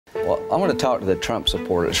Well, I want to talk to the Trump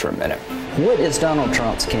supporters for a minute. What is Donald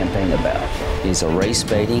Trump's campaign about? He's a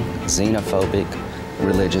race-baiting, xenophobic,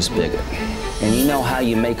 religious bigot. And you know how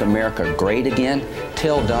you make America great again?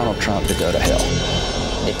 Tell Donald Trump to go to hell.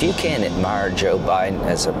 If you can't admire Joe Biden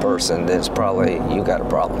as a person, then it's probably you got a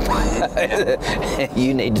problem.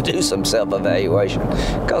 You need to do some self-evaluation,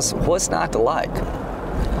 because what's not to like?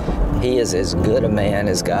 He is as good a man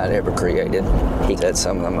as God ever created. He said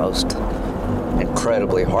some of the most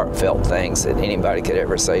incredibly heartfelt things that anybody could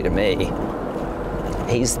ever say to me.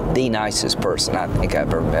 He's the nicest person I think I've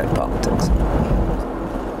ever met in politics.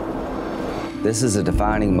 This is a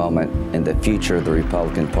defining moment in the future of the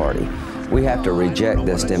Republican Party. We have to reject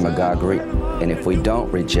this demagoguery, and if we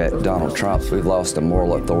don't reject Donald Trump, we've lost the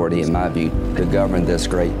moral authority, in my view, to govern this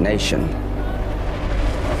great nation.